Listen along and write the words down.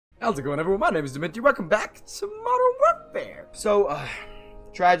How's it going, everyone? My name is Demintyy. Welcome back to Modern Warfare. So,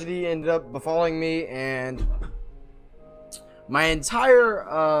 tragedy ended up befalling me, and my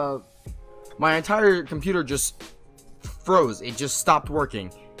entire computer just froze. It just stopped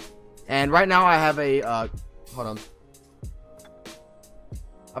working, and right now I have a hold on.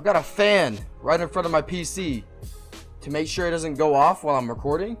 I've got a fan right in front of my PC to make sure it doesn't go off while I'm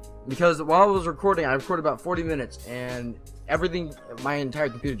recording. Because while I was recording, I recorded about 40 minutes, and everything, my entire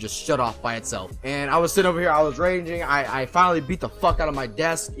computer just shut off by itself. And I was sitting over here, I was raging. I finally beat the fuck out of my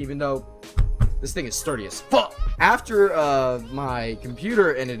desk, even though this thing is sturdy as fuck. After my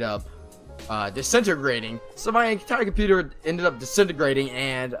computer ended up disintegrating, so my entire computer ended up disintegrating,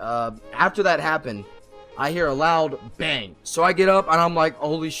 and after that happened, I hear a loud bang. So I get up and I'm like,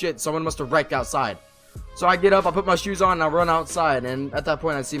 holy shit, someone must have wrecked outside. So I get up, I put my shoes on, and I run outside, and at that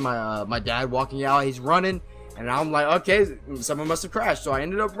point I see my my dad walking out. He's running, and I'm like, okay, someone must have crashed. So I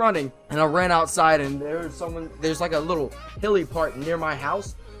ended up running, and I ran outside, and there's like a little hilly part near my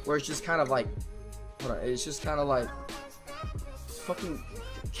house where it's just kind of like, hold on, it's just kind of like, fucking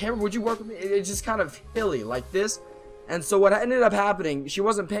camera, would you work with me? It's just kind of hilly like this. And so what ended up happening, she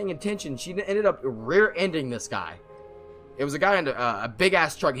wasn't paying attention. She ended up rear-ending this guy. It was a guy in a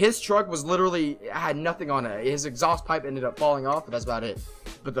big-ass truck. His truck was literally, had nothing on it. His exhaust pipe ended up falling off, but that's about it.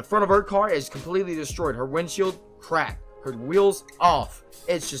 But the front of her car is completely destroyed. Her windshield cracked. Her wheels off.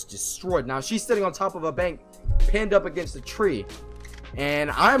 It's just destroyed. Now, she's sitting on top of a bank, pinned up against a tree.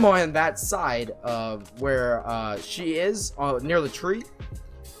 And I'm on that side of where she is, near the tree.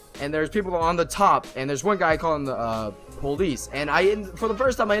 And there's people on the top, and there's one guy calling the police. And for the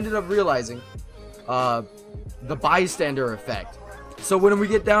first time, I ended up realizing the bystander effect. So when we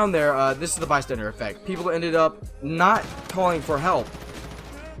get down there, this is the bystander effect. People ended up not calling for help,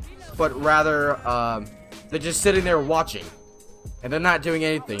 but rather they're just sitting there watching, and they're not doing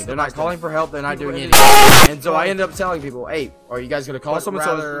anything. They're not calling for help. They're not doing anything. And so I ended up telling people, "Hey, are you guys gonna call someone?"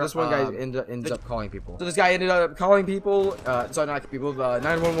 So this one guy ends up calling people. So this guy ended up calling people. Sorry, not people.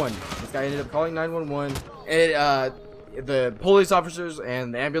 911. This guy ended up calling 911. And the police officers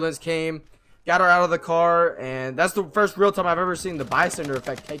and the ambulance came. Got her out of the car, and that's the first real time I've ever seen the bystander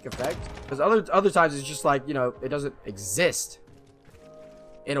effect take effect. Because other times it's just like, you know, it doesn't exist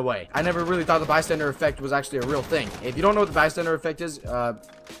in a way. I never really thought the bystander effect was actually a real thing. If you don't know what the bystander effect is, go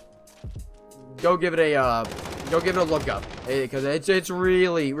give it a look up, because it's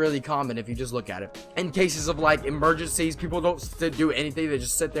really common if you just look at it. In cases of like emergencies, people don't do anything; they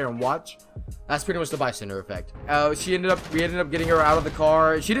just sit there and watch. That's pretty much the bystander effect. We ended up getting her out of the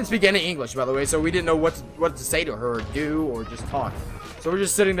car. She didn't speak any English, by the way, so we didn't know what to say to her, or do, or just talk. So we're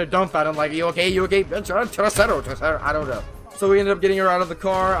just sitting there dumbfounded, like, you okay? You okay? I don't know. So we ended up getting her out of the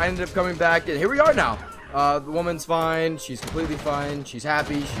car. I ended up coming back, and here we are now. The woman's fine. She's completely fine. She's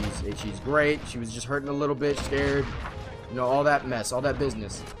happy. She's great. She was just hurting a little bit, scared. You know, all that mess, all that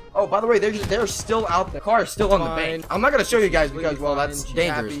business. Oh, by the way, they're still out there. The car is still on the bank. I'm not gonna show you guys because, well, that's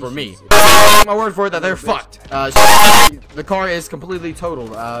dangerous for me. My word for it that they're fucked. The car is completely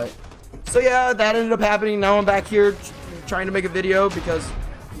totaled. So yeah, that ended up happening. Now I'm back here trying to make a video because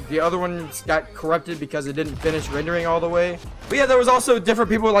the other one got corrupted because it didn't finish rendering all the way. But yeah, there was also different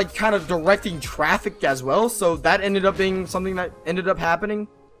people like kind of directing traffic as well. So that ended up being something that ended up happening,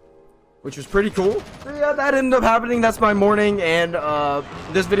 which was pretty cool. So yeah, that ended up happening. That's my morning, and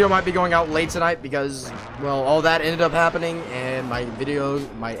this video might be going out late tonight because, well, all that ended up happening, and my video,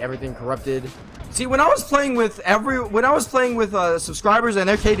 everything corrupted. See, when I was playing with subscribers and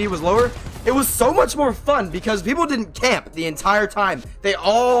their KD was lower, it was so much more fun because people didn't camp the entire time. They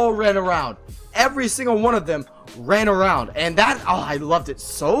all ran around. Every single one of them ran around, and that, oh, I loved it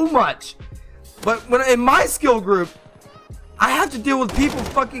so much. But when in my skill group, I have to deal with people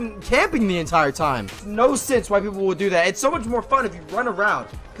fucking camping the entire time. No sense why people would do that. It's so much more fun if you run around.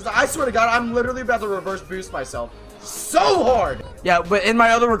 Because I swear to God, I'm literally about to reverse boost myself so hard. Yeah, but in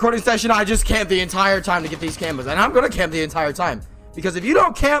my other recording session, I just camped the entire time to get these camos. And I'm going to camp the entire time. Because if you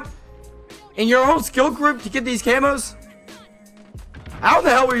don't camp in your own skill group to get these camos, how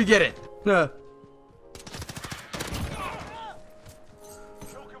the hell will you get it?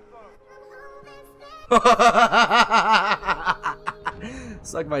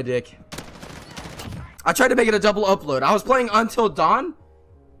 Suck my dick. I tried to make it a double upload. I was playing Until Dawn,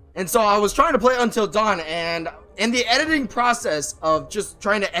 and so I was trying to play Until Dawn, and in the editing process of just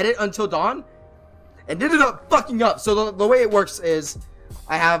trying to edit Until Dawn, it ended up fucking up. So the way it works is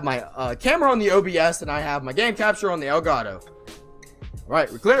I have my camera on the OBS, and I have my game capture on the Elgato. Alright,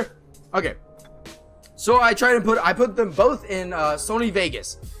 we're clear? Okay. So I put them both in Sony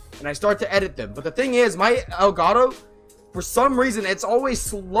Vegas, and I start to edit them. But the thing is, my Elgato for some reason, it's always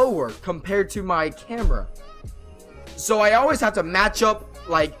slower compared to my camera. So I always have to match up,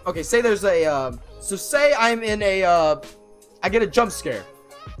 like, okay, say there's a, so say I'm in a, I get a jump scare.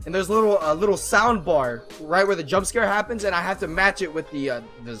 And there's a little sound bar right where the jump scare happens, and I have to match it with the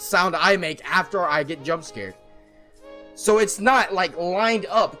sound I make after I get jump scared. So it's not like lined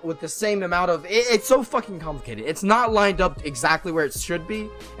up with the same amount of, it's so fucking complicated. It's not lined up exactly where it should be,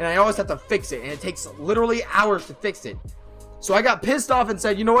 and I always have to fix it, and it takes literally hours to fix it. So I got pissed off and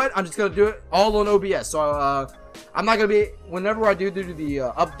said, you know what, I'm just gonna do it all on OBS. So I'm not gonna be, whenever I do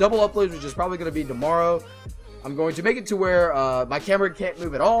the double uploads, which is probably gonna be tomorrow, I'm going to make it to where my camera can't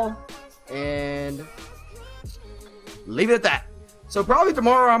move at all, and leave it at that. So probably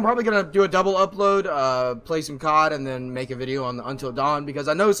tomorrow I'm probably gonna do a double upload, play some COD, and then make a video on the Until Dawn, because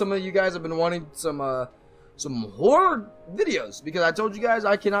I know some of you guys have been wanting some horror videos, because I told you guys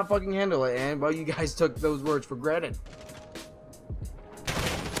I cannot fucking handle it, and well, you guys took those words for granted.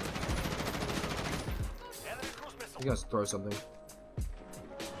 He's gonna throw something.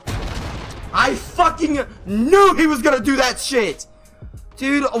 I fucking knew he was gonna do that shit!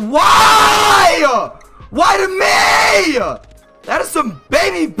 Dude, why? Why to me? That is some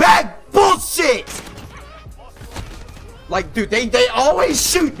baby back bullshit! Like, dude, they always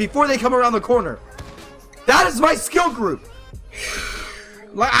shoot before they come around the corner. That is my skill group.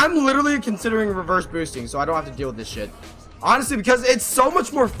 Like, I'm literally considering reverse boosting so I don't have to deal with this shit. Honestly, because it's so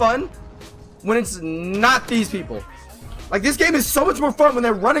much more fun when it's not these people. Like, this game is so much more fun when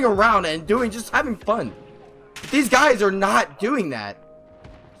they're running around and just having fun. These guys are not doing that.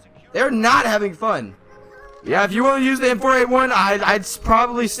 They're not having fun. Yeah, if you want to use the M4A1, I'd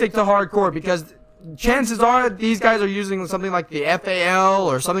probably stick to hardcore, because chances are these guys are using something like the FAL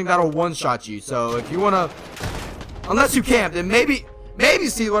or something that'll one-shot you. So if you want to, unless you camp, then maybe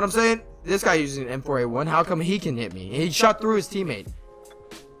see what I'm saying? This guy using an M4A1, how come he can hit me? He shot through his teammate.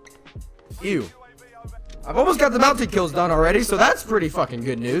 Ew. I've almost got the mounted kills done already, so that's pretty fucking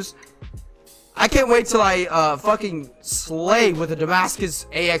good news. I can't wait till I fucking slay with a Damascus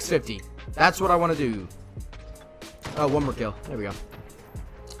AX50. That's what I want to do. Oh, one more kill. There we go.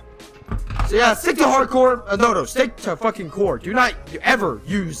 So yeah, stick to hardcore. No, stick to fucking core. Do not ever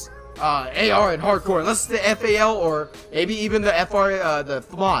use AR in hardcore unless it's the FAL or maybe even the the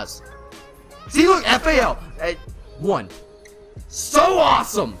FMAS. See, look, FAL. 1. So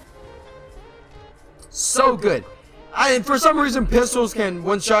awesome. So good. And for some reason, pistols can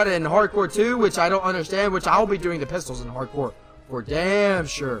one-shot in hardcore too, which I don't understand, which I'll be doing the pistols in hardcore for damn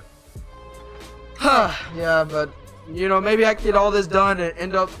sure. Huh, yeah, but, you know, maybe I can get all this done and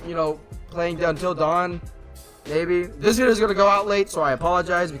end up, you know, playing Until Dawn. Maybe. This video is going to go out late, so I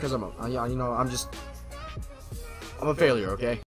apologize, because I'm a failure, okay?